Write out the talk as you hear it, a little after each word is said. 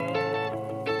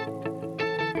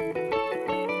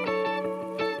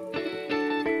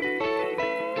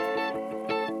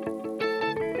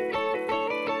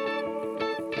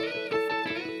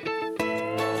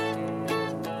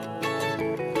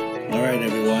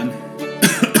everyone.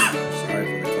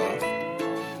 Sorry for the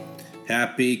cough.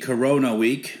 Happy Corona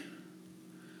Week.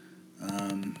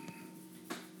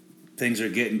 Things are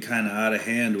getting kind of out of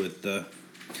hand with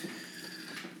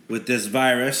this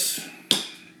virus.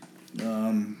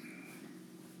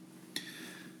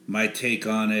 My take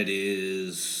on it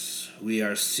is we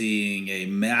are seeing a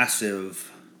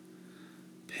massive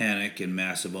panic and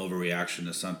massive overreaction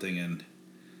to something, and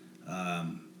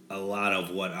a lot of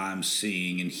what I'm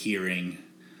seeing and hearing,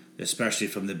 especially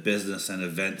from the business and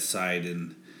event side,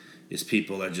 is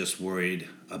people are just worried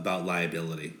about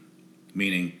liability.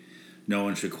 Meaning, no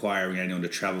one's requiring anyone to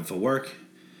travel for work,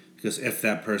 because if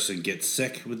that person gets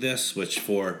sick with this, which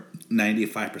for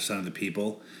 95% of the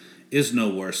people is no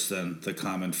worse than the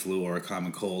common flu or a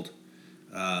common cold,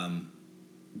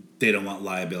 they don't want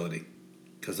liability,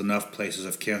 because enough places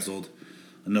have canceled.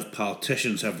 Enough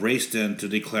politicians have raced in to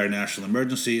declare national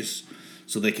emergencies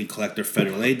so they can collect their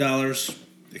federal aid dollars,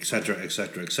 etc.,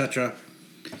 etc., etc.,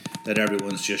 that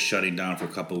everyone's just shutting down for a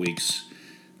couple weeks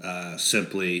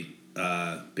simply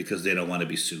because they don't want to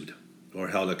be sued or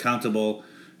held accountable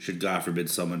should, God forbid,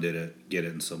 someone get it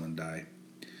and someone die.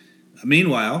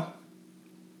 Meanwhile,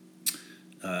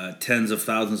 tens of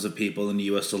thousands of people in the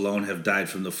U.S. alone have died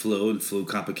from the flu and flu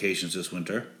complications this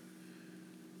winter.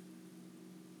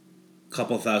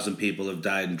 Couple thousand people have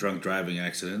died in drunk driving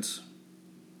accidents.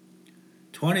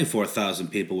 24,000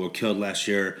 people were killed last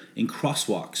year in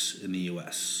crosswalks in the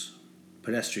U.S.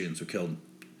 Pedestrians were killed.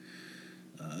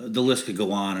 The list could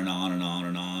go on and on and on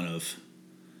and on of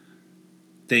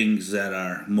things that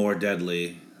are more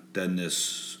deadly than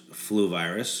this flu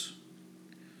virus.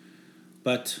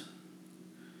 But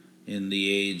in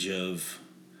the age of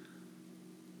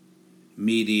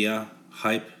media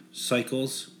hype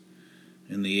cycles,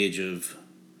 in the age of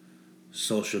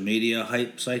social media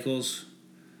hype cycles,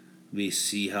 we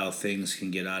see how things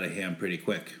can get out of hand pretty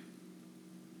quick.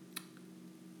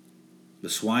 The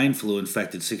swine flu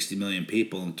infected 60 million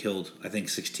people and killed, I think,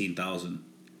 16,000.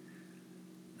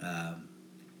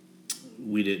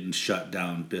 We didn't shut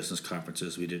down business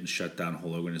conferences. We didn't shut down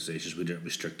whole organizations. We didn't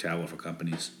restrict travel for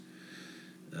companies.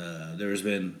 There has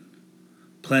been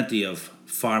plenty of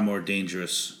far more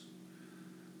dangerous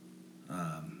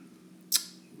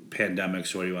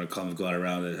pandemics, or what you want to call them, going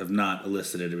around that have not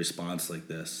elicited a response like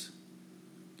this.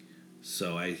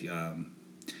 So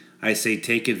I say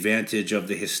take advantage of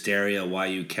the hysteria while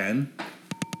you can,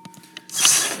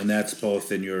 and that's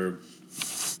both in your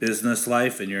business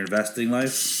life and your investing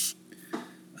life.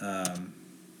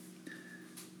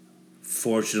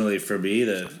 Fortunately for me,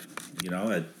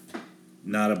 I'm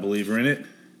not a believer in it,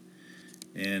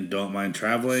 and don't mind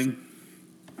traveling,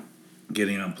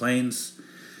 getting on planes.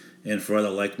 And for other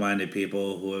like-minded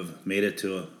people who have made it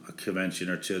to a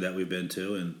convention or two that we've been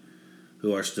to and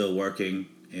who are still working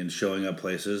and showing up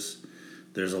places,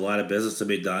 there's a lot of business to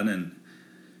be done. And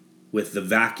with the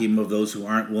vacuum of those who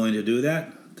aren't willing to do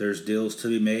that, there's deals to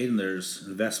be made, and there's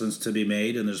investments to be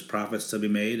made, and there's profits to be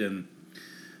made, and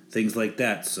things like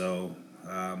that. So,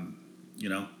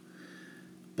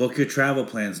 book your travel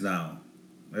plans now.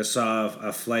 I saw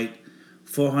a flight,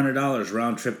 $400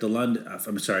 round trip to London.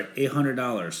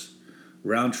 $800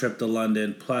 round trip to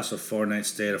London plus a 4-night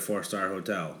stay at a 4-star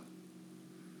hotel.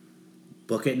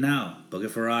 Book it now. Book it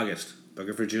for August. Book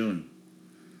it for June.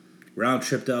 Round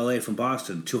trip to LA from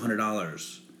Boston,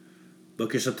 $200.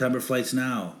 Book your September flights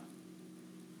now.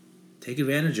 Take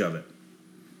advantage of it.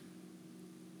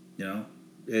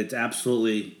 It's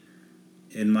absolutely,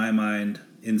 in my mind,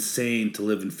 insane to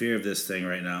live in fear of this thing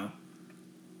right now.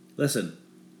 Listen,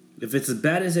 if it's as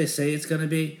bad as they say it's going to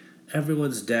be,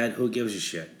 everyone's dead. Who gives a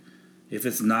shit? If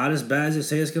it's not as bad as they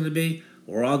say it's going to be,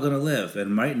 we're all going to live.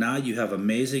 And right now, you have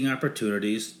amazing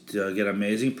opportunities to get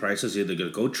amazing prices. Either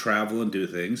to go travel and do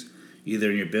things,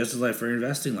 either in your business life or your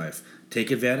investing life.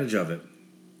 Take advantage of it.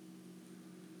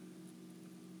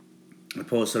 I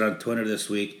posted on Twitter this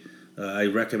week. I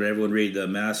recommend everyone read the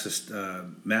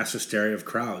Mass Hysteria of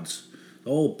Crowds.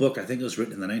 The old book, I think it was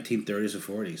written in the 1930s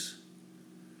or 40s.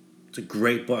 It's a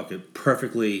great book. It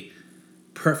perfectly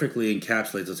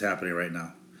encapsulates what's happening right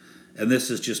now. And this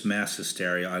is just mass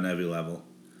hysteria on every level.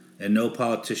 And no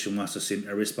politician wants to seem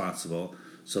irresponsible,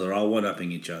 so they're all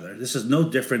one-upping each other. This is no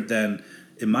different than,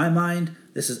 in my mind,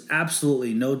 this is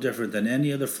absolutely no different than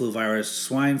any other flu virus,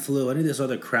 swine flu, any of this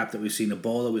other crap that we've seen,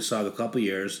 Ebola we saw a couple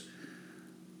years.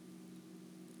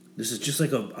 This is just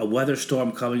like a weather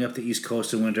storm coming up the East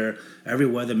Coast in winter. Every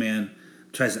weatherman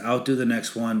tries to outdo the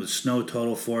next one with snow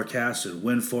total forecasts and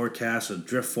wind forecasts and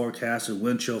drift forecasts and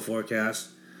wind chill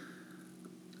forecasts.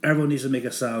 Everyone needs to make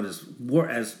it sound as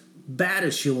bad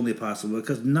as humanly possible,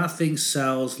 because nothing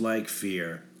sells like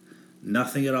fear.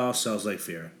 Nothing at all sells like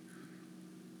fear.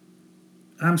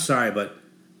 I'm sorry, but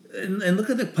and look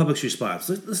at the public's response.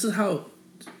 This is how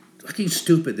fucking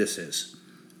stupid this is.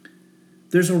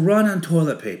 There's a run on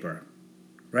toilet paper,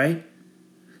 right?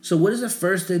 So what is the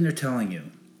first thing they're telling you?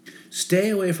 Stay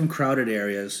away from crowded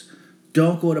areas.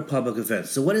 Don't go to public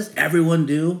events. So what does everyone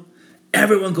do?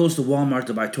 Everyone goes to Walmart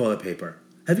to buy toilet paper.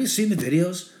 Have you seen the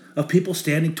videos of people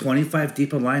standing 25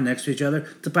 deep in line next to each other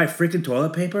to buy freaking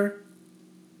toilet paper?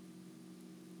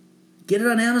 Get it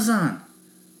on Amazon.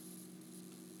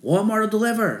 Walmart will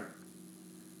deliver.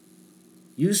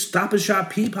 Use Stop and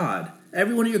Shop Peapod.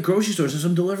 Every one of your grocery stores has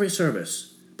some delivery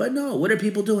service. But no, what are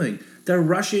people doing? They're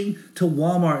rushing to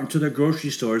Walmart and to their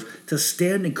grocery stores to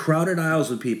stand in crowded aisles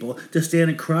with people, to stand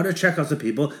in crowded checkouts with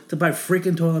people, to buy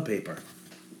freaking toilet paper.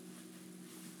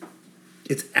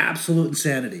 It's absolute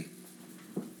insanity.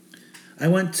 I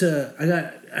got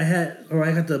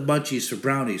the munchies for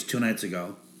brownies 2 nights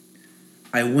ago.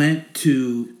 I went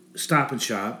to Stop and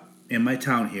Shop in my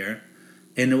town here,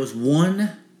 and there was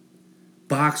one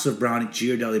box of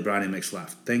Ghirardelli brownie mix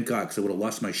left. Thank God, because I would have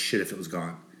lost my shit if it was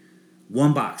gone.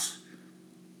 One box.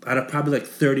 Out of probably like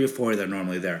 30 or 40 that are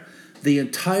normally there. The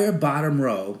entire bottom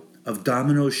row of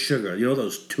Domino's sugar, you know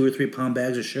those 2 or 3 pound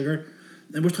bags of sugar?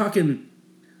 And we're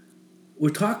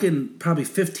talking probably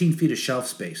 15 feet of shelf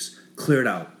space cleared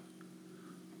out.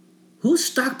 Who's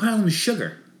stockpiling the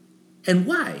sugar? And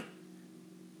why?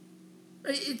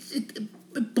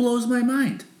 It blows my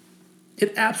mind.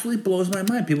 It absolutely blows my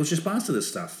mind. People's response to this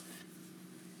stuff.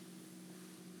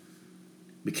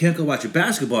 We can't go watch a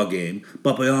basketball game,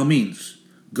 but by all means,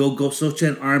 go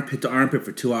stand armpit to armpit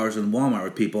for 2 hours in Walmart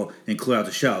with people and clear out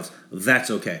the shelves.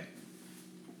 That's okay.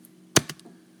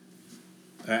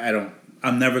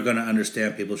 I'm never going to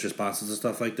understand people's responses to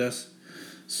stuff like this.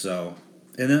 So,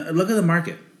 and then look at the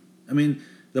market. I mean,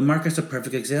 the market's a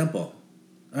perfect example.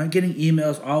 I'm getting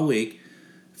emails all week.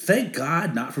 Thank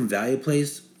God, not from Value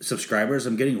Plays subscribers.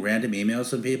 I'm getting random emails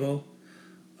from people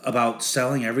about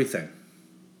selling everything,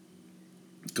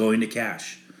 going to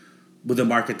cash, with the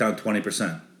market down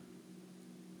 20%.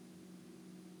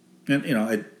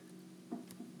 And,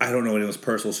 I don't know anyone's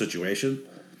personal situation.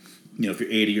 If you're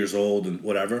 80 years old and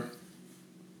whatever.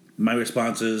 My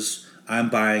response is, I'm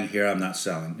buying here, I'm not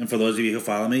selling. And for those of you who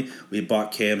follow me, we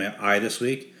bought KMI this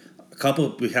week.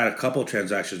 We had a couple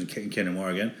transactions in Kinder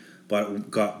Morgan,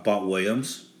 but bought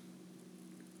Williams.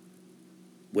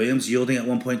 Williams yielding at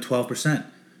 1.12%.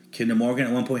 Kinder Morgan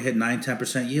at one point hit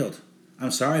 9-10% yield.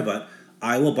 I'm sorry, but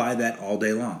I will buy that all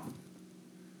day long.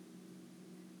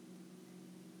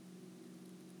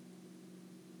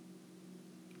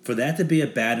 For that to be a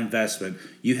bad investment,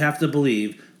 you have to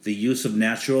believe the use of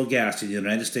natural gas in the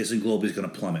United States and globally is going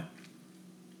to plummet.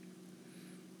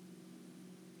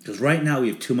 Because right now we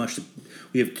have too much.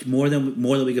 We have more than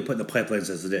we can put in the pipelines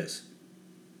as it is.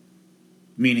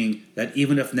 Meaning that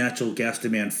even if natural gas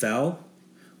demand fell,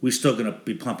 we're still going to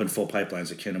be pumping full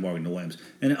pipelines at Kinder Morgan and Williams.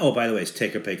 And by the way, it's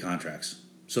take or pay contracts,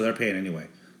 so they're paying anyway.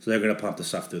 So they're going to pump the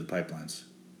stuff through the pipelines.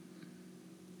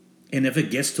 And if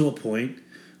it gets to a point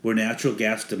where natural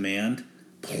gas demand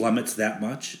plummets that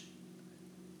much,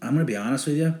 I'm going to be honest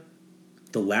with you,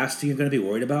 the last thing you're going to be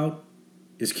worried about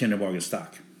is Kinder Morgan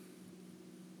stock.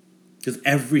 Because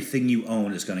everything you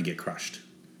own is going to get crushed.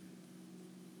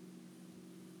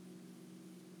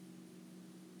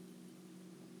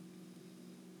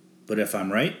 But if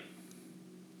I'm right,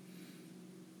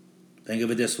 think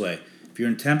of it this way: if you're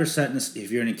in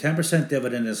 10%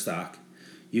 dividend in stock,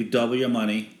 you double your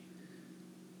money,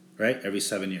 right, every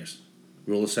 7 years.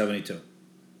 Rule of 72.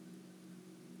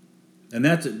 And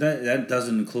that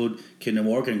doesn't include Kinder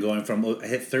Morgan going from, I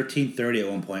hit 13.30 at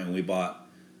one point when we bought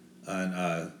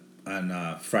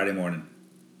on Friday morning.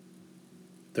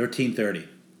 13.30.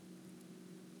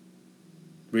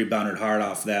 Rebounded hard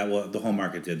off that. Well, the whole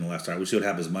market did in the last hour. We'll see what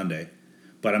happens Monday.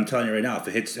 But I'm telling you right now, if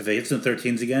it hits in the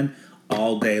 13s again,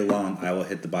 all day long I will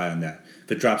hit the buy on that.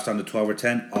 If it drops down to 12 or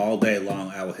 10, all day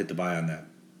long I will hit the buy on that.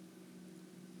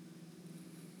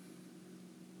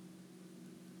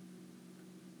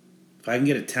 If I can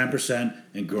get a 10%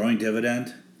 and growing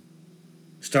dividend,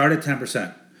 start at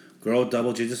 10%, grow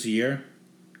double digits a year,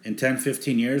 in 10,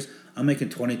 15 years, I'm making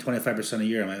 20, 25% a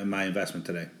year in my investment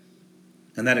today.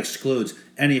 And that excludes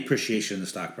any appreciation in the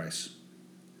stock price.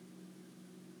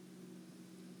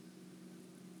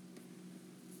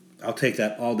 I'll take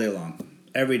that all day long,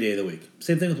 every day of the week.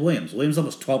 Same thing with Williams. Williams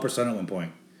almost 12% at one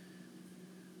point.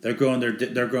 They're growing their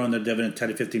dividend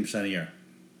 10 to 15% a year.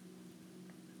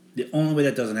 The only way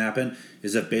that doesn't happen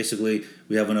is if basically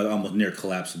we have another almost near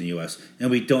collapse in the U.S. And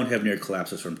we don't have near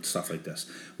collapses from stuff like this.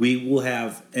 We will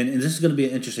have, and this is going to be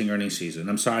an interesting earnings season.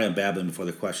 I'm sorry I'm babbling before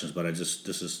the questions, but this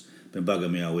has been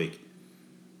bugging me all week.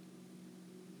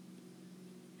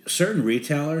 Certain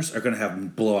retailers are going to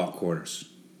have blowout quarters.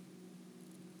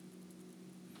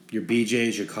 Your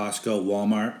BJ's, your Costco,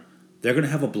 Walmart, they're going to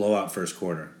have a blowout first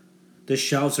quarter. The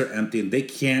shelves are empty and they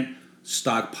can't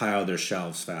stockpile their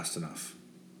shelves fast enough.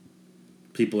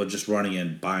 People are just running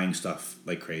in, buying stuff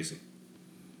like crazy.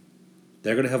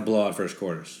 They're going to have blowout first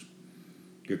quarters.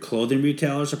 Your clothing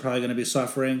retailers are probably going to be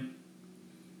suffering.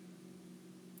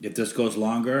 If this goes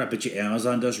longer, I bet you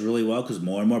Amazon does really well because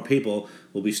more and more people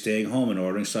will be staying home and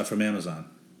ordering stuff from Amazon.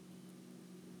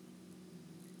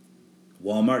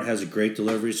 Walmart has a great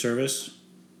delivery service.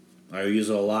 I use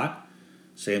it a lot.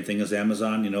 Same thing as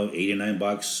Amazon,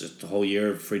 $89 the whole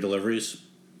year of free deliveries.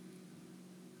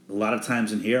 A lot of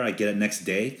times in here, I get it next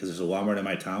day because there's a Walmart in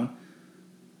my town.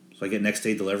 So I get next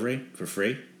day delivery for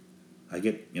free. I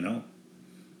get,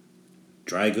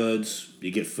 dry goods,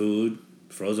 you get food,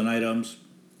 frozen items,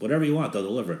 whatever you want, they'll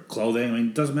deliver. Clothing,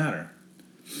 it doesn't matter.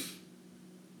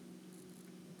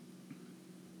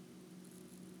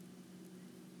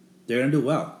 They're going to do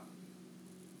well.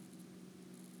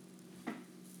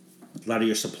 A lot of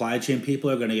your supply chain people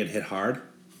are going to get hit hard,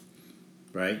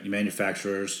 right? Your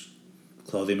manufacturers,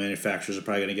 clothing manufacturers are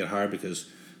probably going to get hard because,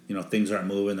 things aren't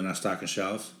moving, they're not stocking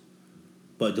shelves.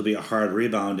 But there'll be a hard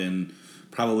rebound in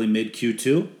probably mid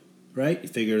Q2, right? You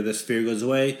figure this fear goes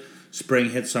away,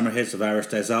 spring hits, summer hits, the virus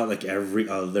dies out like every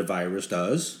other virus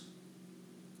does.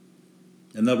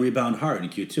 And they'll rebound hard in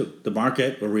Q2. The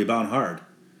market will rebound hard.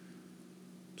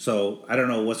 So I don't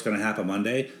know what's going to happen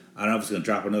Monday. I don't know if it's going to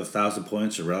drop another 1,000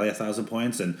 points or rally 1,000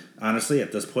 points. And honestly,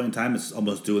 at this point in time, it's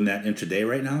almost doing that intraday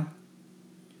right now.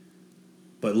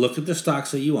 But look at the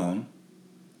stocks that you own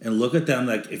and look at them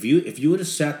like if you would have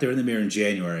sat there in the mirror in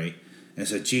January and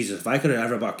said, Jesus, if I could have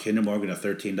ever bought Kinder Morgan at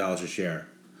 $13 a share,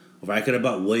 or if I could have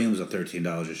bought Williams at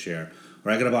 $13 a share,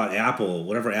 or I could have bought Apple,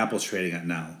 whatever Apple's trading at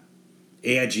now,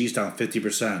 AIG's down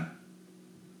 50%.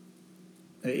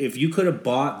 If you could have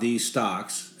bought these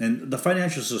stocks, and the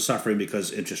financials are suffering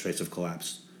because interest rates have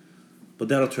collapsed, but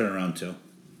that'll turn around too.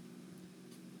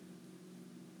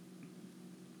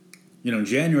 In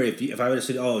January, if I would have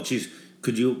said, oh, geez,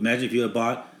 could you imagine if you had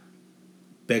bought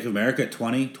Bank of America at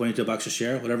 $22 a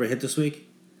share, whatever it hit this week?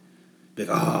 Be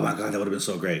like, oh my God, that would have been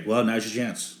so great. Well, now's your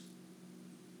chance.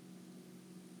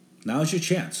 Now's your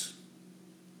chance.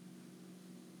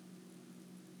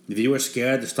 If you were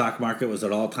scared the stock market was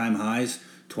at all-time highs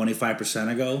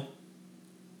 25% ago,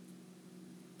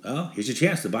 well, here's your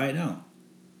chance to buy it now.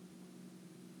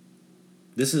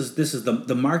 This is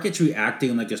the market's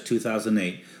reacting like it's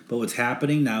 2008, but what's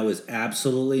happening now is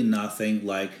absolutely nothing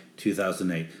like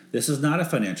 2008. This is not a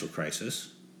financial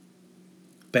crisis.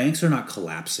 Banks are not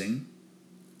collapsing.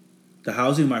 The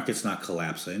housing market's not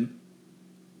collapsing.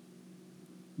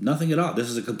 Nothing at all. This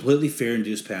is a completely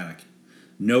fear-induced panic.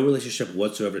 No relationship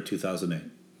whatsoever to 2008.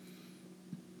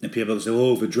 And people say,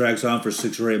 oh, if it drags on for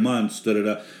 6 or 8 months,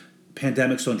 da-da-da.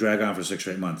 Pandemics don't drag on for 6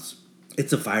 or 8 months.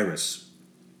 It's a virus.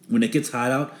 When it gets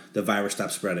hot out, the virus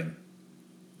stops spreading.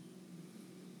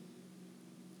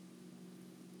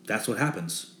 That's what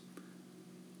happens.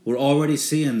 We're already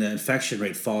seeing the infection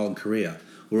rate fall in Korea.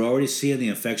 We're already seeing the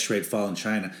infection rate fall in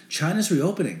China. China's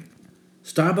reopening.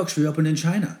 Starbucks reopened in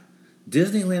China.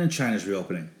 Disneyland in China is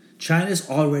reopening. China's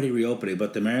already reopening,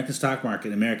 but the American stock market,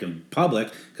 the American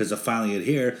public, because they're filing it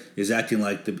here, is acting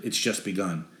like it's just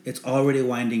begun. It's already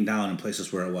winding down in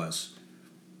places where it was.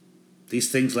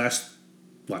 These things last,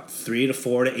 3 to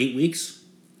 4 to 8 weeks,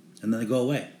 and then they go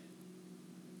away.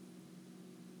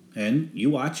 And you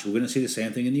watch, we're going to see the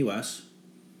same thing in the U.S.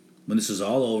 When this is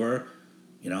all over,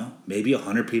 maybe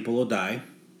 100 people will die,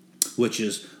 which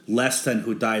is less than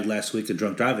who died last week in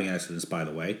drunk driving accidents, by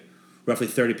the way. Roughly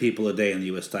 30 people a day in the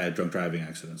U.S. die of drunk driving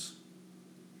accidents.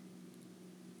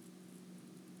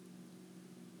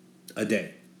 A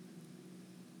day.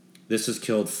 This has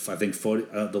killed, I think,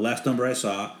 40. The last number I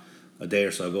saw a day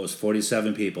or so ago was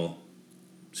 47 people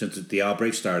since the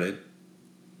outbreak started.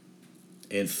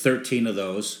 And 13 of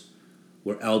those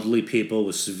were elderly people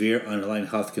with severe underlying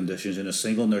health conditions in a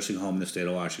single nursing home in the state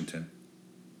of Washington.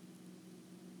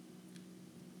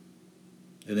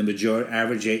 And the majority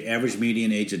average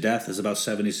median age of death is about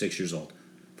 76 years old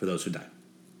for those who die.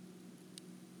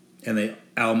 And they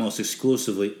almost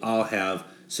exclusively all have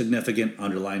significant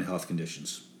underlying health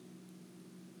conditions.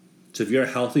 So if you're a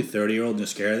healthy 30-year-old and you're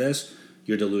scared of this,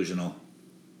 you're delusional.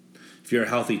 If you're a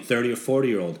healthy 30 or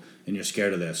 40-year-old and you're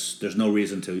scared of this. There's no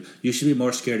reason to. You should be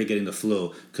more scared of getting the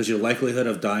flu because your likelihood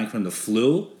of dying from the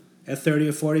flu at 30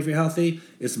 or 40 if you're healthy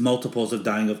is multiples of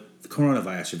dying of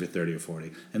coronavirus if you're 30 or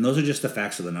 40. And those are just the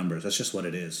facts of the numbers. That's just what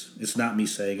it is. It's not me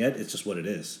saying it. It's just what it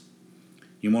is.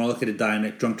 You're more likely to die in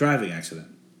a drunk driving accident.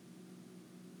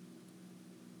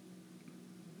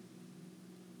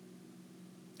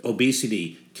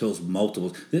 Obesity kills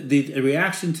multiples. The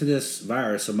reaction to this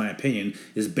virus, in my opinion,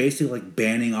 is basically like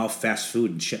banning all fast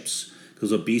food and chips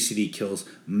because obesity kills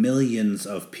millions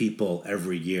of people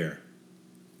every year.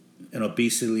 And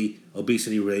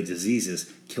obesity-related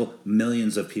diseases kill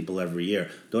millions of people every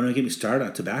year. Don't even get me started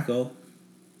on tobacco.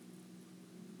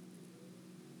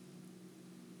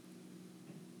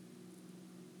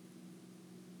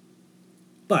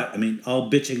 But, I mean,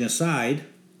 all bitching aside,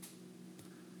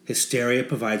 hysteria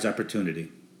provides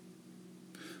opportunity.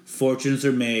 Fortunes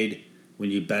are made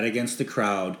when you bet against the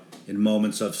crowd in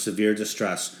moments of severe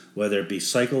distress, whether it be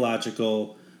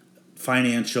psychological,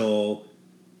 financial,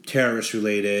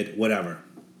 terrorist-related, whatever.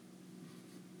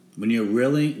 When you're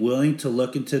really willing to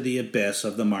look into the abyss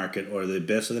of the market or the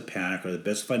abyss of the panic or the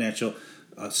abyss of financial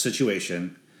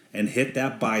situation and hit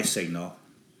that buy signal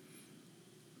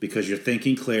because you're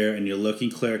thinking clear and you're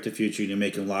looking clear at the future and you're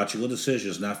making logical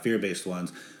decisions, not fear-based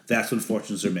ones, that's when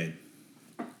fortunes are made.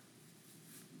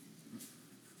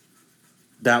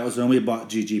 That was when we bought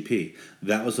GGP.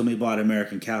 That was when we bought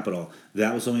American Capital.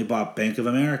 That was when we bought Bank of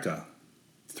America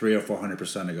 300 or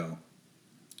 400% ago.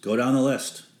 Go down the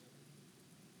list.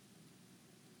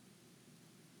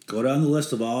 Go down the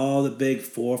list of all the big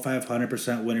 400 or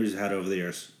 500% winners you had over the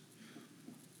years.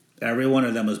 Every one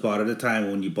of them was bought at a time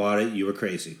when you bought it, you were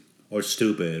crazy or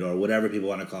stupid or whatever people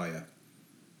want to call you.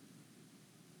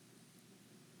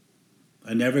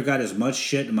 I never got as much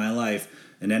shit in my life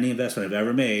in any investment I've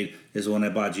ever made as when I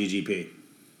bought GGP.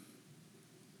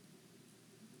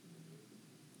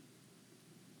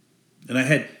 And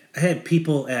I had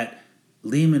people at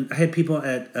Lehman, I had people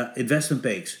at investment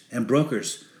banks and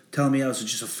brokers telling me I was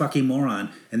just a fucking moron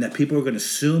and that people were going to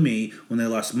sue me when they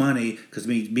lost money because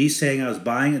me saying I was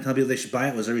buying and telling people they should buy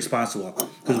it was irresponsible.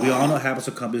 Because we all know what happens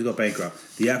when companies go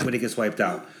bankrupt. The equity gets wiped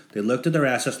out. They looked at their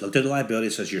assets, looked at the liability,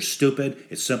 says, you're stupid,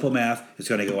 it's simple math, it's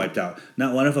going to get wiped out.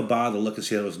 Not one of them bothered to look and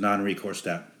see that it was non-recourse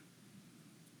debt.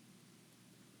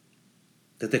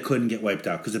 That they couldn't get wiped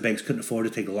out because the banks couldn't afford to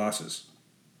take the losses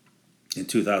in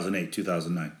 2008,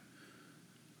 2009.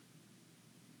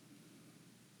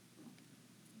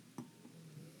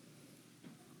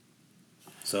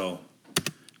 So,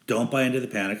 don't buy into the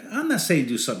panic. I'm not saying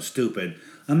do something stupid.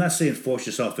 I'm not saying force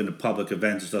yourself into public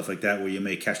events and stuff like that where you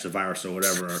may catch the virus or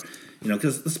whatever. Or,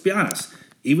 because let's be honest,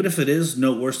 even if it is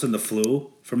no worse than the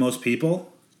flu for most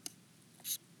people,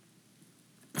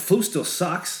 the flu still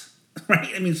sucks, right?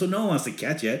 I mean, so no one wants to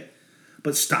catch it.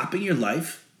 But stopping your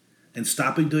life and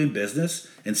stopping doing business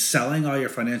and selling all your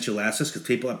financial assets because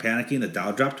people are panicking, the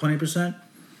Dow dropped 20%,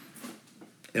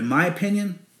 in my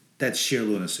opinion, that's sheer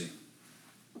lunacy.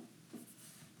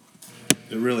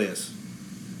 It really is.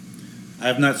 I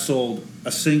have not sold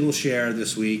a single share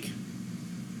this week.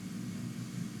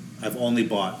 I've only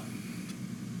bought.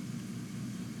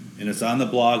 And it's on the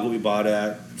blog what we bought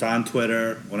at. It's on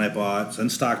Twitter when I bought. It's on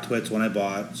Stock Twits when I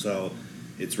bought. So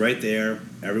it's right there.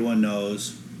 Everyone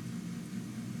knows.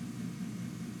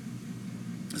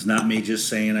 It's not me just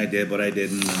saying I did but I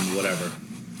didn't and whatever.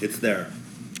 It's there.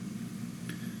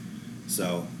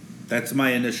 So that's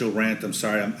my initial rant. I'm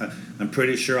sorry. I'm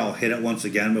pretty sure I'll hit it once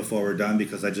again before we're done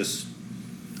because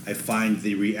I find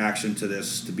the reaction to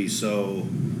this to be so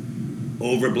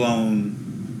overblown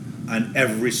on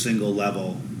every single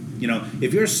level.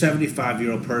 If you're a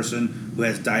 75-year-old person who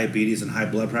has diabetes and high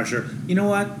blood pressure, you know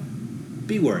what?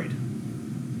 Be worried.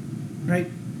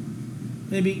 Right?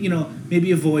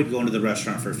 Maybe avoid going to the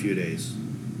restaurant for a few days.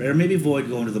 Right? Or maybe avoid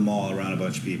going to the mall around a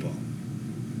bunch of people.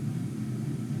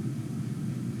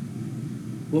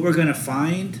 What we're going to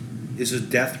find is the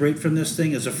death rate from this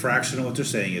thing is a fraction of what they're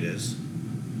saying it is.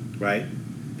 Right?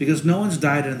 Because no one's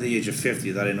died under the age of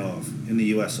 50 that I know of, in the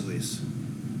U.S. at least.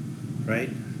 Right?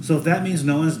 So if that means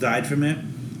no one's died from it,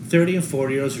 30 and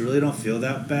 40-year-olds who really don't feel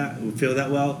that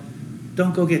well,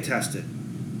 don't go get tested.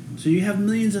 So you have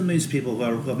millions and millions of people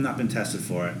who have not been tested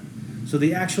for it. So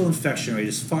the actual infection rate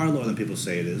is far lower than people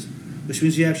say it is, which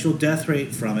means the actual death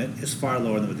rate from it is far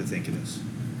lower than what they think it is.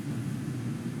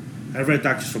 I've read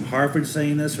doctors from Harvard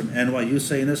saying this, from NYU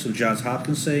saying this, from Johns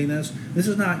Hopkins saying this. This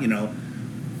is not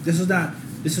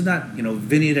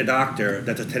Vinny the doctor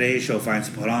that the Today Show finds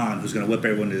to put on who's going to whip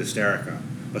everyone to hysterica.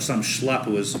 but some schlep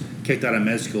who was kicked out of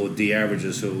med school with D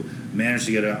averages, who managed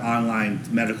to get an online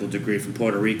medical degree from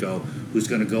Puerto Rico, who's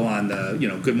going to go on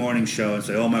the Good Morning show and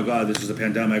say, "Oh my God, this is a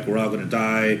pandemic. We're all going to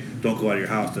die. Don't go out of your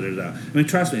house." Da, da, da. I mean,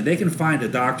 trust me, they can find a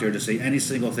doctor to say any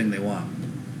single thing they want.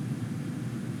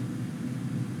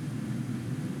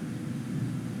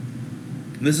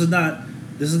 And this is not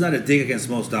a dig against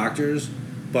most doctors,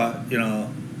 but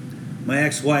my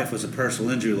ex-wife was a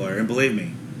personal injury lawyer, and believe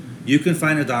me, you can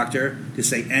find a doctor to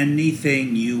say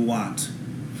anything you want.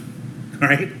 All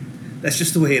right? That's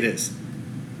just the way it is.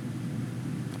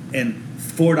 And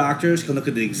 4 doctors can look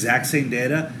at the exact same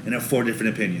data and have 4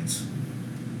 different opinions.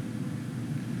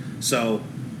 So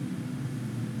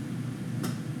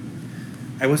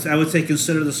I would say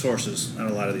consider the sources on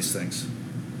a lot of these things.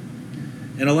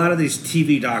 And a lot of these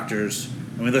TV doctors,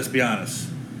 I mean, let's be honest,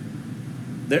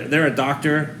 they're a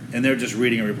doctor and they're just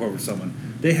reading a report with someone.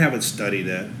 They haven't studied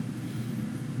it,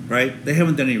 right? They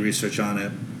haven't done any research on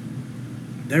it.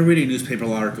 They're reading newspaper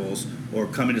articles or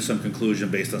coming to some conclusion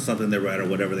based on something they read or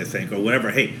whatever they think or whatever.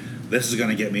 Hey, this is going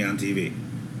to get me on TV.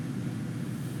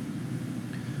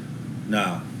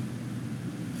 Now,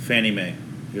 Fannie Mae.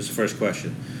 Here's the first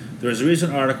question. There was a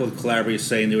recent article with Calabria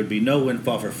saying there would be no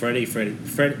windfall for Fannie Freddie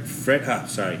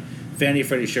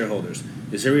shareholders.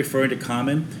 Is he referring to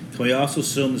common? Can we also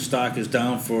assume the stock is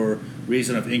down for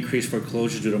reason of increased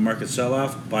foreclosure due to market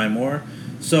sell-off? Buy more?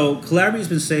 So Calabria's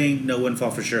been saying no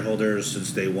windfall for shareholders since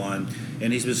day one,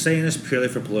 and he's been saying this purely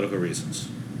for political reasons.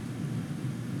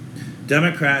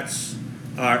 Democrats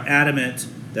are adamant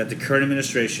that the current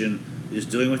administration is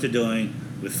doing what they're doing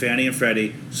with Fannie and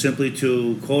Freddie simply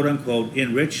to, quote-unquote,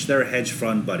 enrich their hedge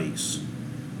fund buddies.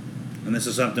 And this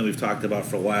is something we've talked about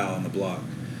for a while on the blog.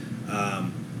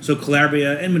 So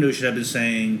Calabria and Mnuchin have been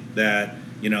saying that,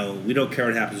 we don't care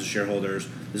what happens to shareholders.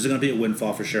 This is going to be a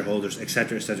windfall for shareholders, et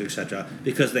cetera,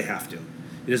 because they have to.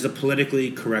 It is a politically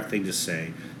correct thing to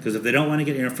say. Because if they don't want to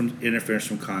get interference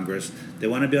from Congress, they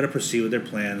want to be able to proceed with their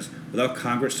plans without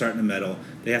Congress starting to meddle,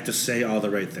 they have to say all the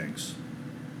right things.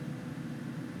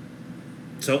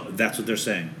 So that's what they're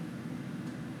saying.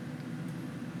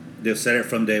 They've said it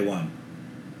from day one.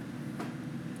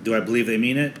 Do I believe they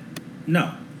mean it?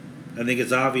 No. I think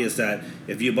it's obvious that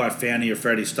if you bought Fannie or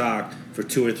Freddie stock for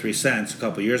 2 or 3 cents a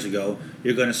couple years ago,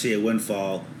 you're going to see a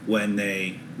windfall when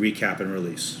they recap and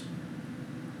release.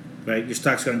 Right? Your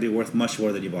stock's going to be worth much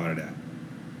more than you bought it at.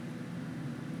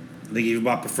 I think if you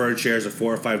bought preferred shares at $4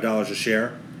 or $5 a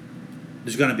share,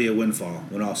 there's going to be a windfall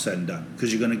when all's said and done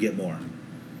because you're going to get more.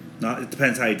 Now, it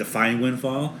depends how you define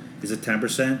windfall. Is it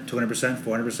 10%, 200%,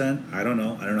 400%? I don't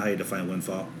know. I don't know how you define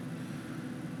windfall.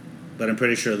 But I'm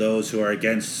pretty sure those who are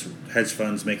against hedge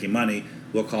funds making money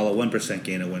will call a 1%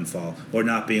 gain a windfall or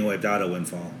not being wiped out a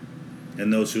windfall.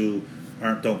 And those who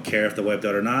don't care if they're wiped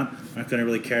out or not aren't going to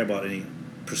really care about any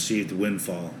perceived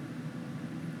windfall.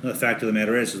 The fact of the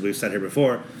matter is, as we've said here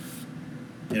before,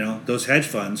 those hedge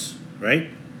funds,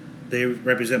 right? They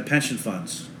represent pension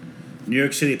funds, New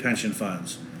York City pension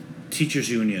funds, teachers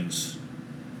unions,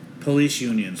 police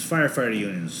unions, firefighter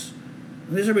unions.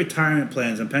 These are retirement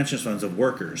plans and pension funds of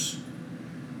workers.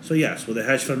 So yes, will the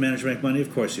hedge fund manager make money?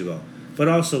 Of course he will. But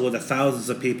also will the thousands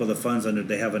of people the funds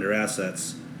they have under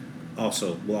assets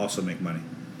will also make money.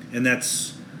 And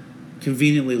that's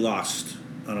conveniently lost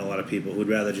on a lot of people who'd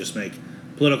rather just make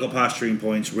political posturing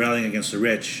points, rallying against the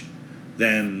rich,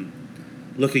 than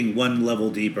looking one level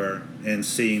deeper and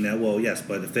seeing that, well, yes,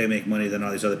 but if they make money, then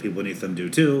all these other people beneath them do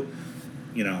too.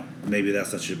 Maybe that's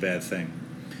such a bad thing.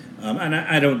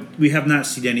 And we have not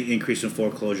seen any increase in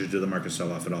foreclosures due to the market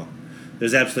sell-off at all.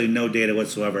 There's absolutely no data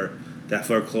whatsoever that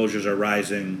foreclosures are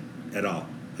rising at all.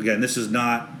 Again, this is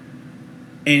not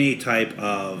any type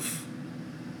of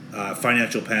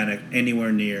financial panic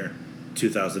anywhere near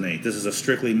 2008. This is a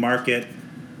strictly market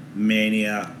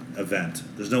mania event.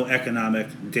 There's no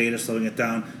economic data slowing it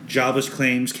down. Jobless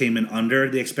claims came in under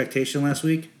the expectation last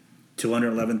week,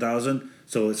 211,000.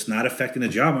 So it's not affecting the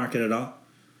job market at all.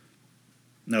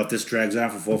 Now, if this drags on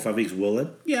for 4 or 5 weeks, will it?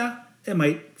 Yeah, it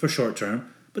might for short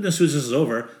term. But as soon as this is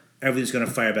over, everything's going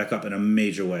to fire back up in a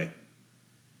major way.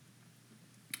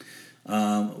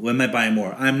 When am I buying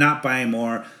more? I'm not buying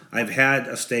more. I've had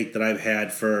a stake that I've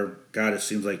had for, God, it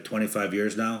seems like 25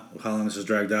 years now, how long this has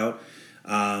dragged out.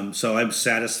 So I'm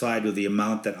satisfied with the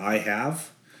amount that I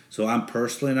have. So I'm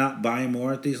personally not buying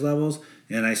more at these levels.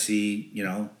 And I see,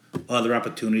 other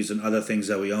opportunities and other things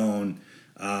that we own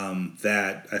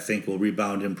that I think will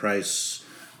rebound in price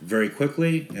very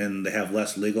quickly, and they have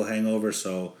less legal hangover.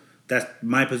 So that's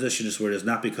my position is where it is,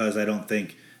 not because I don't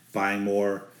think buying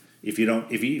more. If you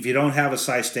don't have a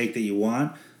size stake that you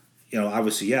want,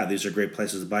 obviously, yeah, these are great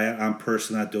places to buy it. I'm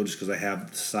personally not doing it just because I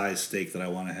have the size stake that I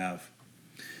want to have.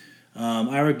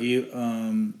 I argue.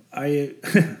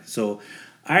 So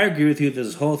I agree with you that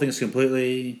this whole thing is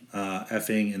completely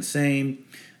effing insane.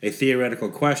 A theoretical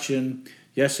question.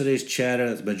 Yesterday's chatter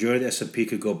that the majority of the S&P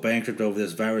could go bankrupt over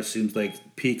this virus seems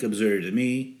like peak absurdity to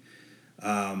me.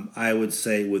 I would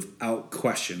say without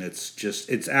question,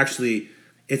 it's actually,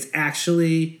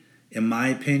 in my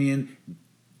opinion,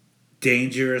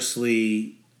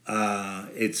 dangerously.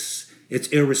 It's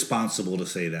irresponsible to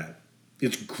say that.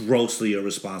 It's grossly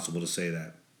irresponsible to say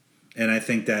that. And I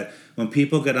think that when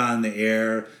people get on the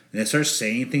air and they start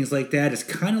saying things like that, it's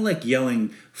kind of like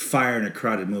yelling fire in a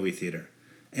crowded movie theater.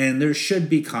 And there should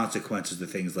be consequences to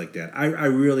things like that. I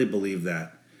really believe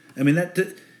that. I mean,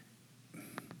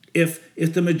 if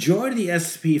the majority of the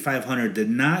S&P 500 did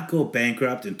not go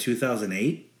bankrupt in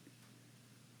 2008,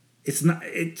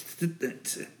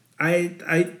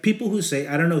 people who say,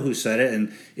 I don't know who said it,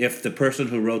 and if the person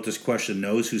who wrote this question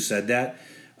knows who said that,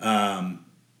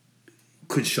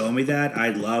 could show me that,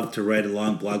 I'd love to write a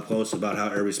long blog post about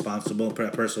how irresponsible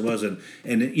that person was, and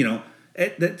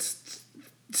that's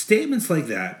statements like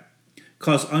that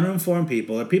cause uninformed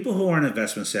people or people who aren't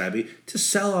investment savvy to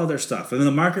sell all their stuff. And when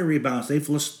the market rebounds,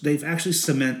 they've actually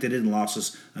cemented in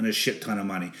losses on a shit ton of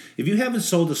money. If you haven't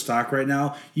sold a stock right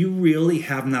now, you really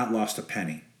have not lost a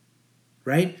penny,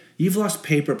 right? You've lost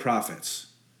paper profits.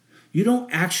 You don't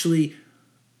actually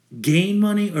gain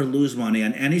money or lose money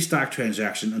on any stock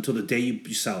transaction until the day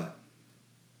you sell it.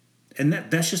 And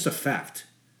that's just a fact.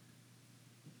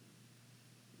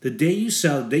 The day you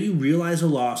sell, the day you realize a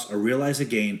loss or realize a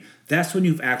gain, that's when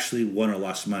you've actually won or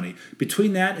lost money.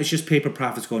 Between that, it's just paper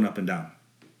profits going up and down.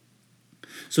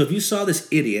 So if you saw this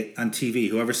idiot on TV,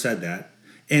 whoever said that,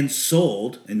 and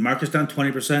sold, and market's down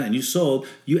 20%, and you sold,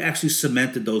 you actually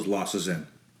cemented those losses in.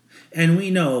 And we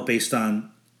know, based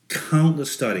on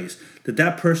countless studies,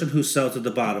 that person who sells at the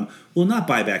bottom will not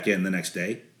buy back in the next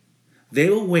day. They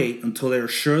will wait until they're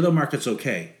sure the market's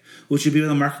okay, which would be when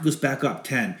the market goes back up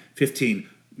 10, 15,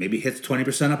 maybe hits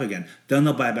 20% up again. Then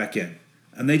they'll buy back in.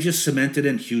 And they just cemented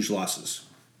in huge losses.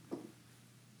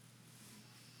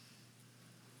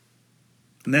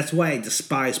 And that's why I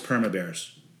despise perma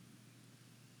bears.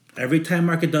 Every time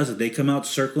market does it, they come out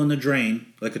circling the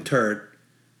drain like a turd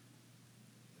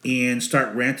and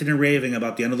start ranting and raving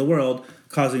about the end of the world,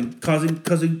 causing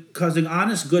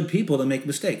honest, good people to make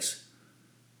mistakes.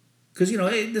 Because,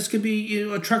 this could be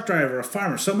a truck driver, a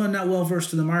farmer, someone not well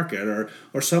versed in the market,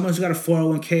 or someone who's got a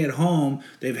 401k at home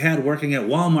they've had working at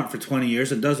Walmart for 20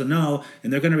 years and doesn't know,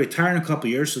 and they're going to retire in a couple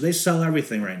years, so they sell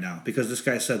everything right now because this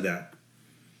guy said that.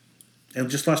 And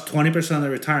just lost 20% of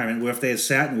their retirement, where if they had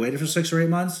sat and waited for 6 or 8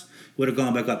 months, would have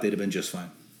gone back up, they'd have been just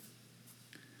fine.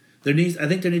 I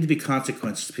think there need to be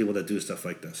consequences to people that do stuff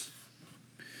like this.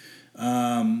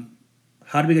 How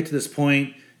do we get to this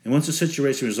point? And once the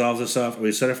situation resolves itself, are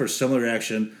we set up for a similar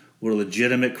action where a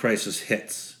legitimate crisis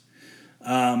hits?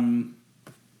 How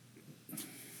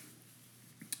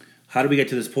do we get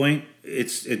to this point?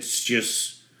 We're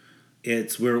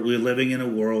living in a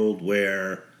world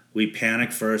where we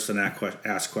panic first and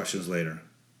ask questions later,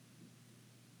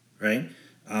 right?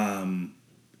 And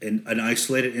an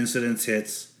isolated incident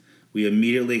hits, we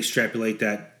immediately extrapolate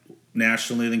that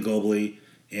nationally and globally,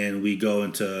 and we go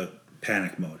into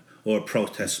panic mode or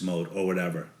protest mode or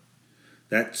whatever.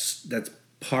 That's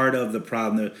part of the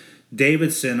problem.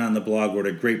 Davidson on the blog wrote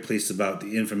a great piece about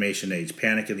the information age,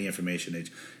 panic in the information age,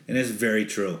 and it's very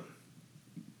true.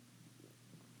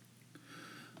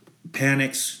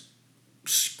 Panics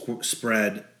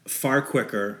spread far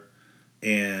quicker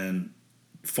and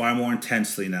far more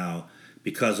intensely now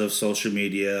because of social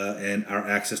media and our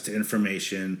access to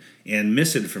information and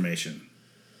misinformation.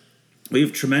 We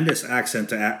have tremendous access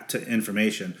to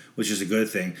information, which is a good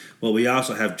thing, but we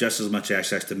also have just as much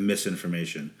access to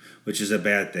misinformation, which is a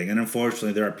bad thing. And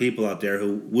unfortunately, there are people out there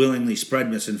who willingly spread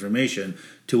misinformation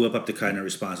to whip up the kind of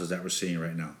responses that we're seeing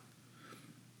right now.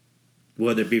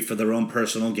 Whether it be for their own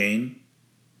personal gain,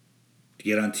 to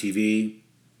get on TV,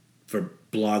 for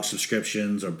blog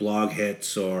subscriptions or blog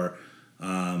hits or,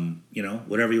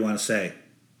 whatever you want to say.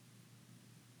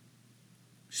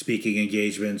 Speaking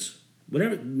engagements,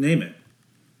 whatever, name it.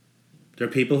 There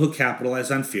are people who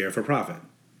capitalize on fear for profit.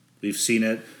 We've seen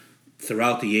it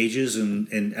throughout the ages and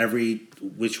in every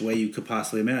which way you could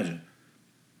possibly imagine.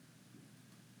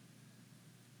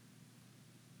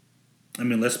 I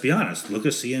mean, let's be honest. Look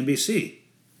at CNBC.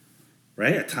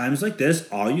 Right? At times like this,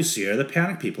 all you see are the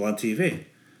panic people on TV.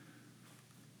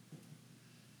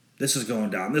 This is going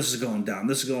down, this is going down,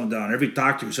 this is going down. Every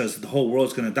doctor who says the whole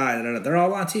world's going to die, they're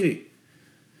all on TV.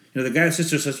 The guy at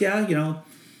Sister says,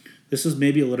 This is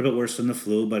maybe a little bit worse than the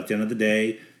flu, but at the end of the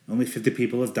day, only 50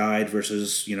 people have died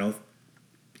versus,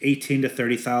 18 to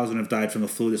 30,000 have died from the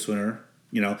flu this winter.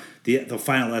 The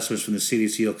final estimates from the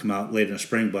CDC will come out later in the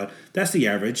spring, but that's the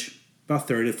average. About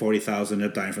 30 to 40,000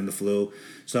 have died from the flu.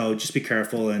 So just be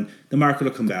careful, and the market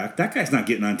will come back. That guy's not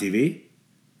getting on TV.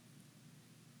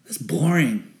 That's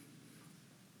boring.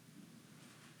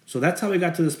 So that's how we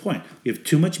got to this point. We have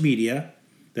too much media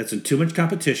that's in too much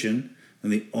competition,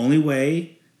 and the only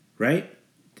way, right?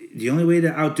 The only way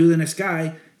to outdo the next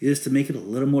guy is to make it a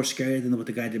little more scary than what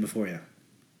the guy did before you.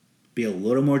 Be a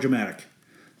little more dramatic.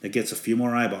 That gets a few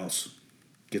more eyeballs.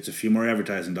 Gets a few more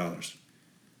advertising dollars.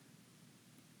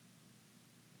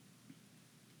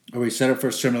 Are we set up for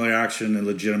a similar action and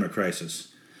legitimate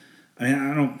crisis? I mean,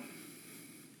 I don't...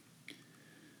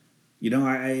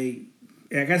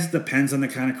 I guess it depends on the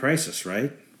kind of crisis,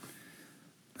 right?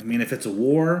 I mean, if it's a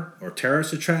war or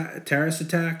terrorist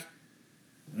attack,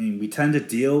 I mean, we tend to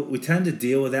deal with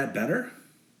that better,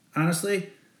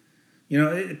 honestly.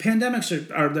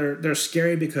 Pandemics they're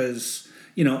scary because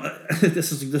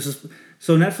this is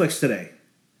so Netflix today.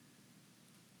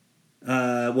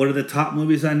 One of the top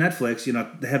movies on Netflix,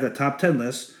 they have the top 10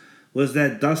 list, was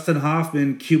that Dustin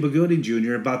Hoffman Cuba Gooding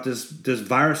Jr. about this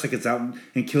virus that gets out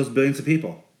and kills billions of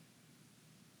people.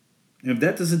 And if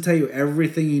that doesn't tell you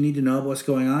everything you need to know about what's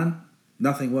going on,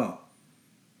 nothing will.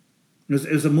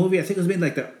 It was a movie, I think it was made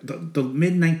like the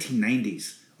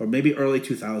mid-1990s or maybe early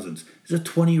 2000s. It's a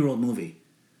 20-year-old movie.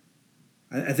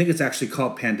 I think it's actually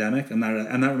called Pandemic. I'm not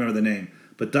remember the name.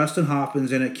 But Dustin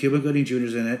Hoffman's in it, Cuba Gooding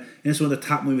Jr.'s in it, and it's one of the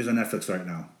top movies on Netflix right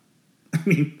now. I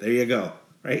mean, there you go,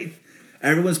 right?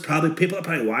 People are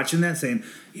probably watching that saying,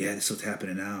 yeah, this is what's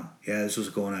happening now. Yeah, this is what's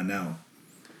going on now.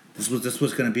 This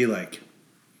was going to be like.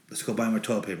 Let's go buy more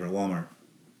toilet paper at Walmart.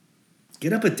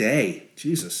 Get up a day.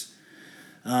 Jesus.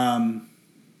 All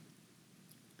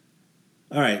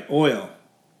right, oil.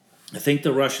 I think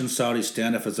the Russian-Saudi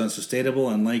standoff is unsustainable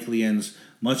and likely ends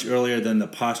much earlier than the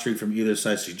posturing from either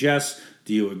side suggests.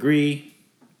 Do you agree?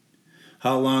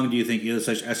 How long do you think either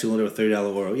side should escalate with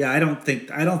 $30 oil? Yeah, I don't think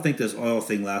this oil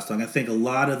thing lasts long. I think a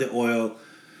lot of the oil.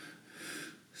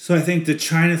 So I think the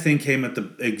China thing came at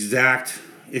the exact,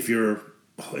 if you're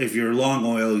long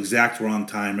oil, exact wrong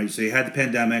time, right? So you had the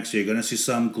pandemic, so you're going to see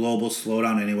some global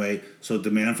slowdown anyway. So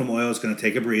demand from oil is going to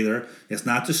take a breather. It's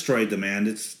not destroyed demand;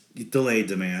 it's delayed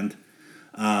demand.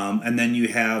 And then you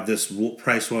have this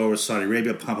price war with Saudi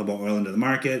Arabia pumping more oil into the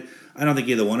market. I don't think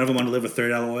either one of them want to live with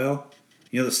 $30 oil.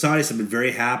 The Saudis have been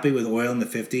very happy with oil in the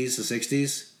 50s to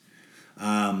 60s.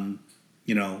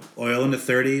 Oil in the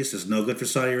 30s is no good for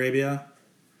Saudi Arabia.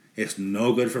 It's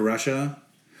no good for Russia.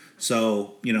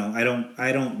 So, I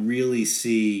don't really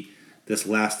see this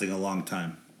lasting a long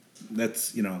time.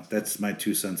 That's my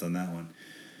 2 cents on that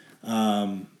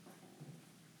one.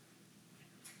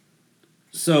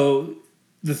 So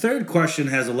the third question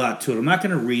has a lot to it. I'm not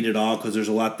going to read it all because there's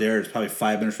a lot there. It's probably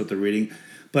 5 minutes worth of reading.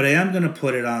 But I am going to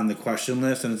put it on the question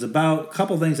list, and it's about a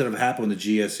couple things that have happened with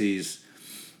the GSEs.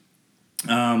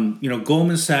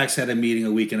 Goldman Sachs had a meeting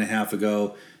a week and a half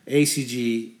ago.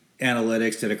 ACG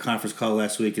Analytics did a conference call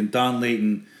last week, and Don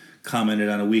Layton commented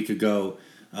on a week ago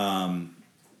kind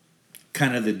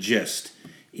of the gist.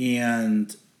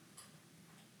 And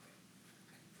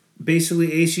basically,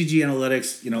 ACG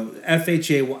Analytics,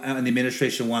 FHA and the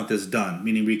administration want this done,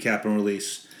 meaning recap and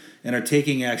release, and are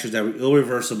taking actions that are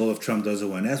irreversible if Trump doesn't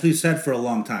win. As we've said for a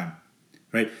long time,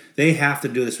 right? They have to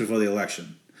do this before the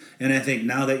election. And I think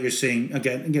now that you're seeing,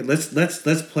 again,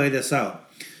 let's play this out.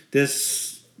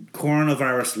 This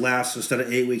coronavirus lasts, instead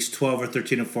of 8 weeks, 12 or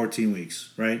 13 or 14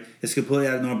 weeks, right? It's completely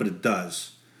out of norm, but it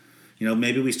does.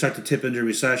 Maybe we start to tip into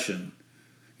recession.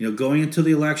 Going into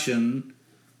the election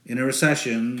in a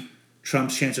recession,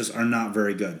 Trump's chances are not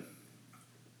very good.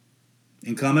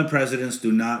 Incumbent presidents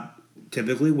do not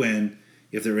typically win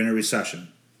if they're in a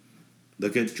recession.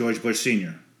 Look at George Bush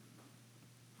Sr.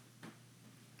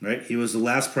 Right? He was the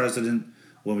last president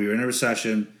when we were in a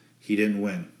recession. He didn't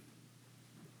win.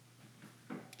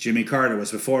 Jimmy Carter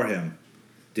was before him.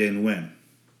 Didn't win.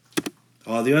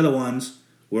 All the other ones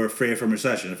were afraid from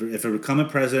recession. If a incumbent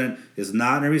president is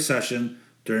not in a recession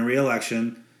during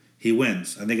re-election, he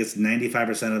wins. I think it's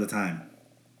 95% of the time.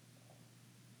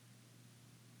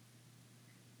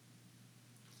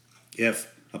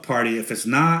 If it's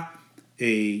not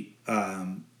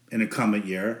an incumbent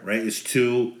year, right? It's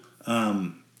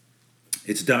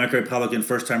Democrat, Republican,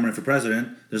 first time running for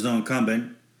president. There's no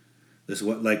incumbent. This is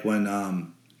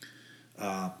when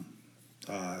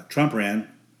Trump ran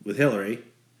with Hillary.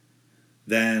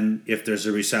 Then, if there's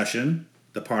a recession,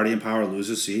 the party in power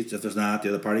loses seats. If there's not, the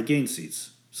other party gains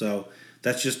seats. So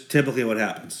that's just typically what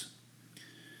happens.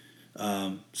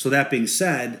 So that being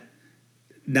said,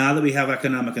 now that we have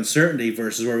economic uncertainty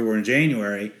versus where we were in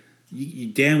January, you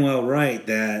damn well right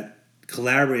that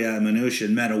Calabria and Mnuchin,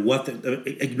 no matter what,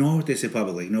 ignore what they say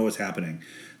publicly, ignore what's happening.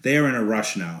 They are in a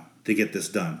rush now to get this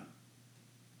done.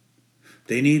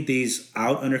 They need these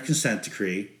out under consent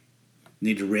decree,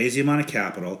 need to raise the amount of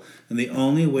capital, and the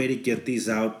only way to get these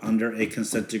out under a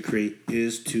consent decree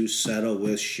is to settle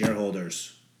with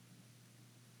shareholders.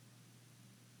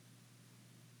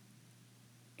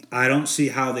 I don't see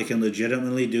how they can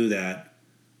legitimately do that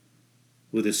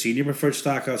with a senior preferred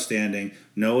stock outstanding,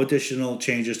 no additional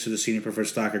changes to the senior preferred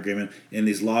stock agreement, and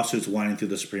these lawsuits winding through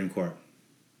the Supreme Court.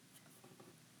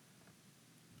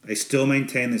 I still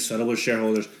maintain they settle with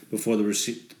shareholders before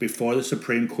the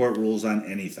Supreme Court rules on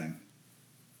anything.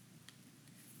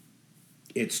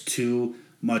 It's too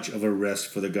much of a risk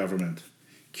for the government.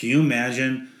 Can you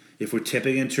imagine if we're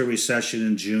tipping into a recession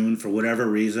in June for whatever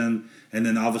reason, and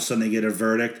then all of a sudden they get a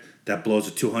verdict that blows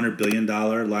a $200 billion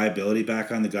liability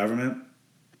back on the government?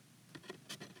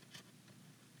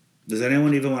 Does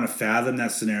anyone even want to fathom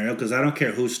that scenario? Because I don't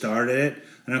care who started it.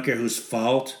 I don't care whose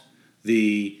fault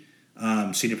the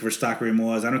senior preferred stock agreement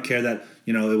was. I don't care that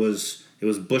it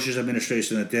was Bush's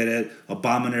administration that did it.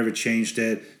 Obama never changed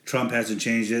it. Trump hasn't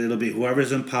changed it. It'll be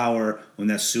whoever's in power when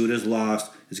that suit is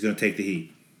lost is going to take the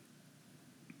heat.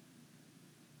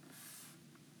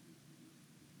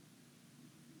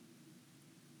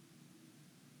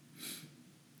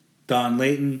 Don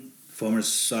Layton, former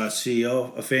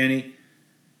CEO of Fannie,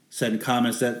 said in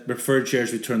comments that preferred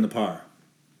shares return the par.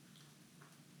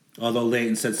 Although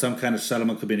Layton said some kind of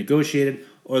settlement could be negotiated,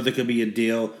 or there could be a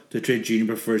deal to trade junior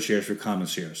preferred shares for common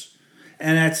shares.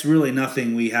 And that's really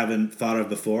nothing we haven't thought of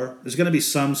before. There's going to be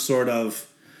some sort of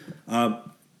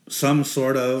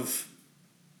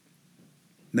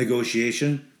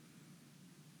negotiation.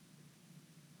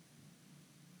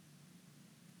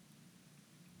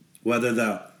 Whether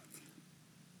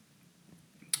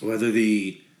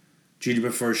the junior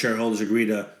preferred shareholders agree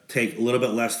to take a little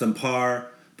bit less than par,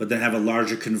 but then have a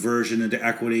larger conversion into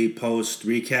equity post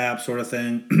recap sort of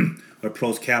thing, or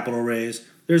post capital raise.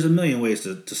 There's a million ways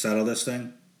to settle this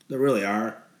thing. There really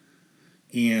are.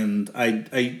 And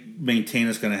I maintain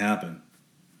it's going to happen.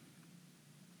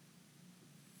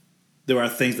 There are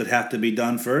things that have to be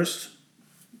done first.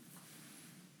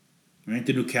 Right?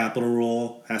 The new capital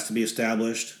rule has to be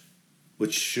established,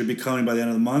 which should be coming by the end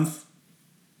of the month.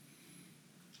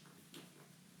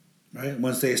 Right?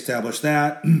 Once they establish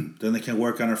that, then they can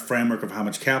work on a framework of how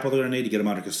much capital they're going to need to get them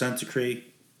out of consent decree.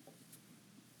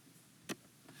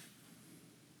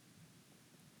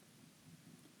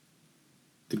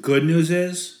 The good news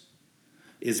is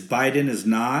Biden is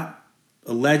not,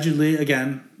 allegedly,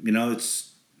 again,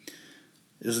 is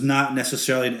not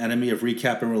necessarily an enemy of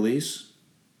recap and release.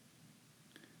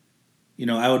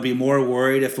 I would be more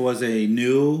worried if it was a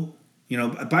new,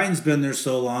 Biden's been there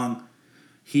so long,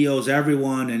 he owes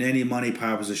everyone in any money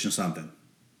power position something,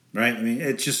 right? I mean,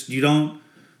 it's just, you don't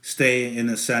stay in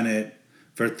the Senate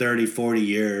for 30, 40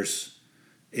 years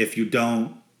if you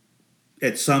don't,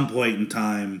 at some point in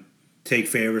time, take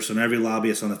favors from every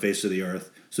lobbyist on the face of the earth.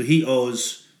 So he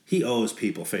owes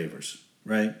people favors,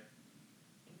 right?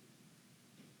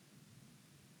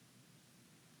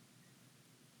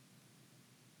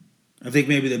 I think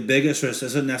maybe the biggest risk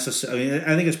isn't necessarily.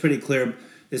 I think it's pretty clear.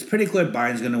 It's pretty clear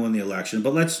Biden's going to win the election.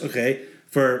 But God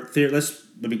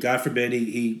forbid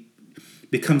he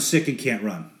becomes sick and can't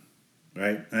run,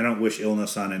 right? I don't wish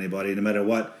illness on anybody, no matter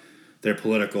what their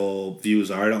political views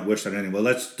are. I don't wish that on anybody.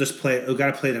 Let's just play. We've got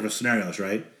to play different scenarios,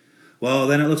 right? Well,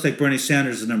 then it looks like Bernie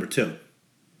Sanders is number 2.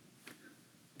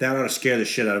 That ought to scare the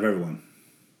shit out of everyone,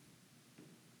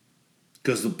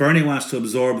 because Bernie wants to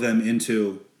absorb them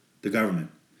into the government.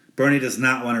 Bernie does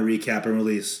not want to recap and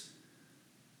release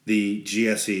the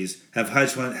GSEs, have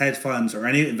hedge funds or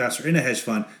any investor in a hedge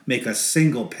fund make a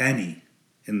single penny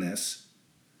in this.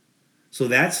 So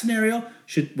that scenario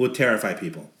would terrify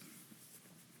people.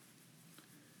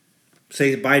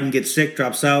 Say Biden gets sick,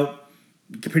 drops out,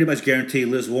 you can pretty much guarantee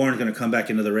Liz Warren's going to come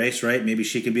back into the race, right? Maybe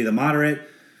she could be the moderate.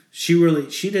 She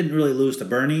didn't really lose to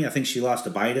Bernie. I think she lost to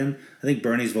Biden. I think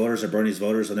Bernie's voters are Bernie's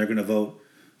voters, and they're going to vote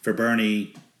for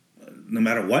Bernie no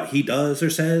matter what he does or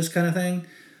says, kind of thing.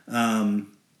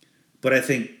 But I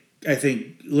think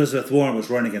Elizabeth Warren was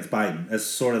running against Biden as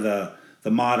sort of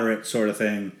the moderate sort of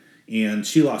thing, and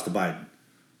she lost to Biden.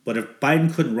 But if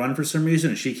Biden couldn't run for some reason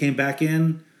and she came back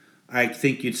in, I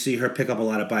think you'd see her pick up a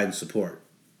lot of Biden support.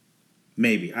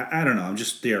 Maybe. I don't know. I'm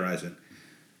just theorizing.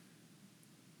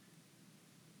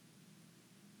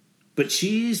 But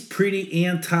she's pretty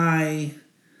anti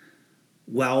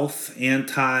wealth,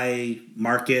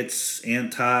 anti-markets,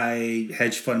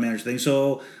 anti-hedge fund manager thing.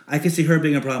 So I can see her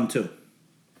being a problem too.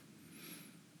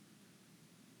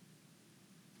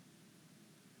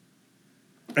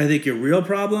 I think your real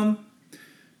problem,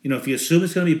 if you assume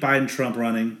it's going to be Biden-Trump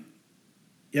running,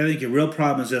 I think your real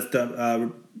problem is if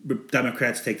the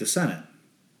Democrats take the Senate.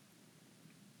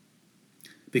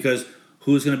 Because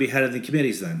who's going to be head of the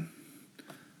committees then?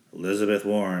 Elizabeth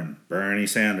Warren, Bernie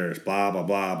Sanders, blah, blah,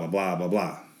 blah, blah, blah, blah,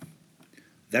 blah.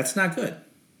 That's not good.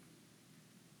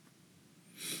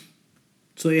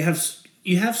 So you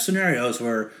have scenarios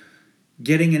where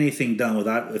getting anything done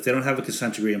if they don't have a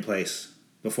consent decree in place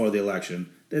before the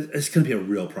election, it's going to be a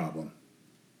real problem.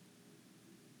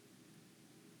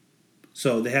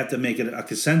 So they have to make it a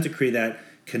consent decree that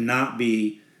cannot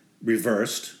be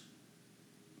reversed,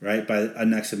 right, by a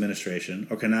next administration,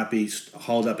 or cannot be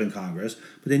hauled up in Congress.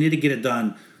 But they need to get it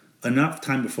done enough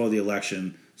time before the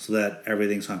election so that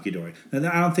everything's hunky-dory.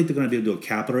 Now, I don't think they're going to be able to do a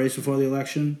capital raise before the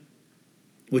election,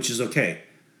 which is okay,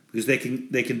 because they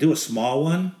can do a small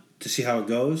one to see how it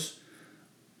goes,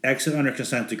 exit under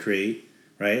consent decree,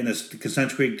 right, and the consent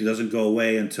decree doesn't go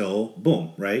away until,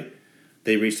 boom, right,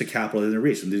 they reach the capital and they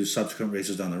reach, and they do subsequent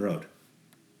races down the road.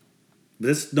 But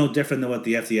it's no different than what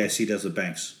the FDIC does with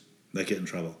banks that get in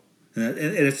trouble. And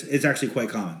it's actually quite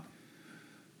common.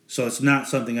 So it's not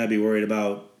something I'd be worried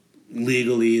about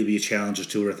legally, there'd be challenges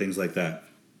to it or things like that.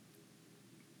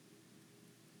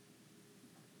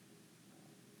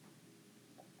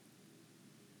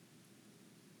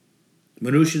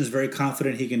 Mnuchin is very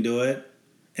confident he can do it.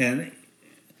 And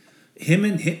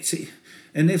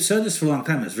and they've said this for a long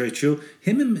time, it's very true.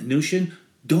 Him and Mnuchin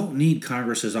don't need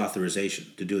Congress's authorization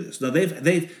to do this. No, they've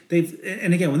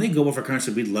and again, when they go before Congress,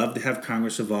 we'd love to have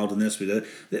Congress involved in this.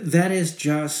 That is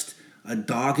just a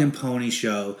dog and pony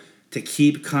show to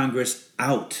keep Congress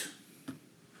out.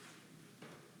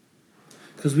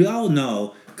 Because we all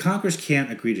know Congress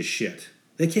can't agree to shit.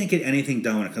 They can't get anything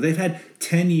done. They've had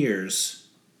 10 years,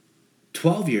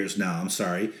 12 years now,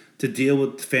 to deal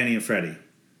with Fannie and Freddie.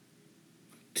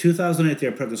 2008, they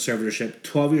were put in conservatorship.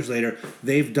 12 years later,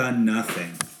 they've done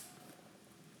nothing.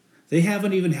 They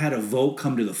haven't even had a vote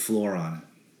come to the floor on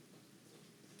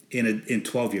it in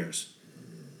 12 years.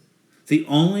 The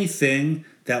only thing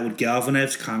that would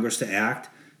galvanize Congress to act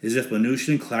is if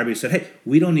Mnuchin and Clyburn said, hey,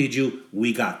 we don't need you,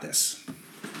 we got this.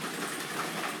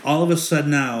 All of a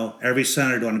sudden now, every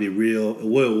senator would want to be real.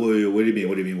 What do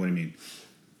you mean?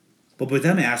 But with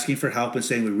them asking for help and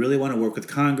saying we really want to work with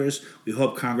Congress, we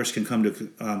hope Congress can come to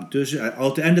do this.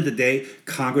 At the end of the day,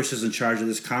 Congress is in charge of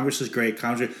this. Congress is great.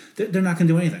 They're not going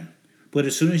to do anything. But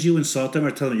as soon as you insult them or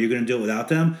tell them you're going to do it without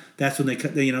them, that's when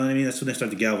they, you know what I mean? That's when they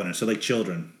start to galvanize. So like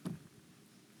children.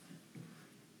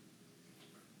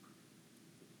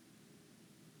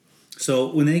 So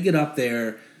when they get up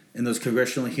there in those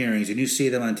congressional hearings and you see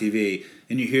them on TV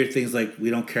and you hear things like, we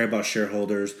don't care about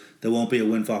shareholders, there won't be a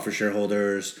windfall for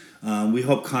shareholders, we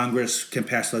hope Congress can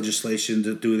pass legislation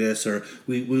to do this, or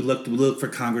we look for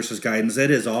Congress's guidance,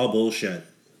 that is all bullshit.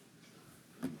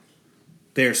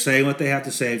 They're saying what they have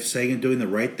to say, saying and doing the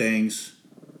right things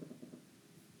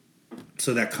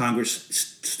so that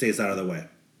Congress stays out of the way.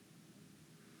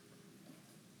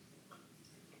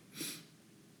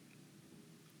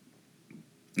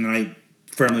 And I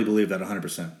firmly believe that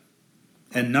 100%.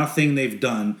 And nothing they've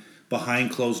done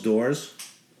behind closed doors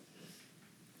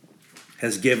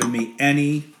has given me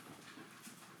any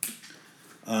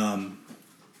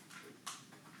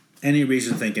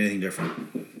reason to think anything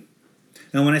different.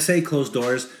 Now, when I say closed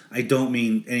doors, I don't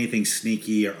mean anything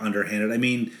sneaky or underhanded. I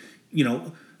mean,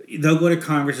 they'll go to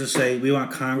Congress and say, we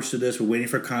want Congress to do this, we're waiting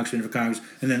for Congress,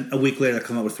 and then a week later they'll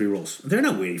come up with 3 rules. They're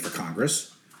not waiting for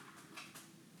Congress.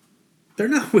 They're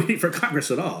not waiting for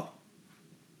Congress at all.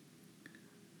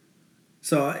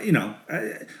 So,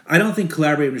 I don't think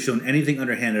collaborating has shown anything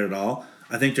underhanded at all.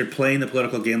 I think they're playing the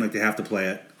political game like they have to play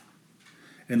it.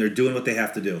 And they're doing what they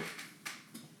have to do.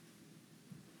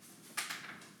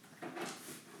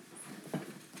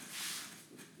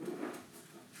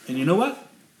 And you know what?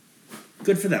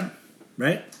 Good for them,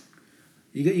 right?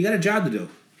 You got a job to do.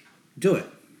 Do it.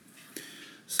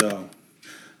 So,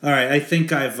 all right, I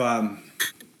think I've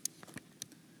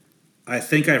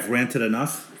ranted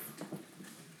enough.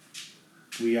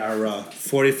 We are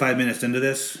 45 minutes into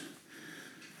this,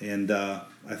 and I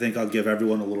think I'll give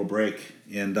everyone a little break,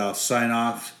 and I'll sign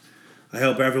off. I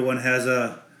hope everyone has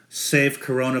a safe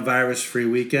coronavirus-free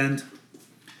weekend,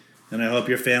 and I hope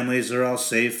your families are all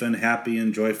safe and happy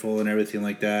and joyful and everything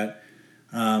like that.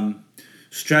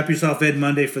 Strap yourself in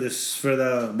Monday for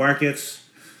the markets.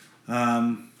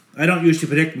 I don't usually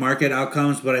predict market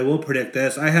outcomes, but I will predict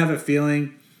this. I have a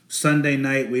feeling Sunday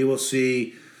night, we will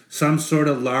see some sort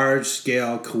of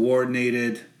large-scale,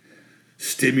 coordinated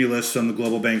stimulus from the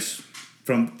global banks,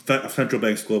 from central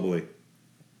banks globally.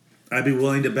 I'd be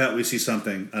willing to bet we see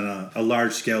something on a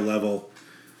large-scale level,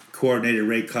 coordinated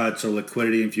rate cuts or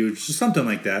liquidity infusions, something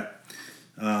like that.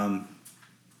 In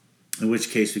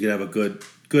which case, we could have a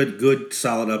good,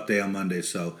 solid update on Monday.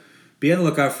 So be on the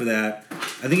lookout for that.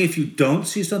 I think if you don't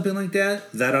see something like that,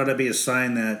 that ought to be a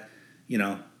sign that,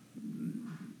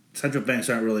 central banks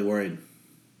aren't really worried.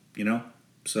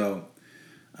 So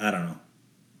I don't know.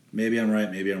 Maybe I'm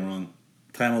right, maybe I'm wrong.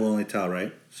 Time will only tell,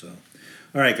 right? So,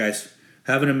 all right, guys.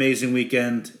 Have an amazing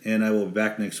weekend, and I will be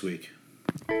back next week.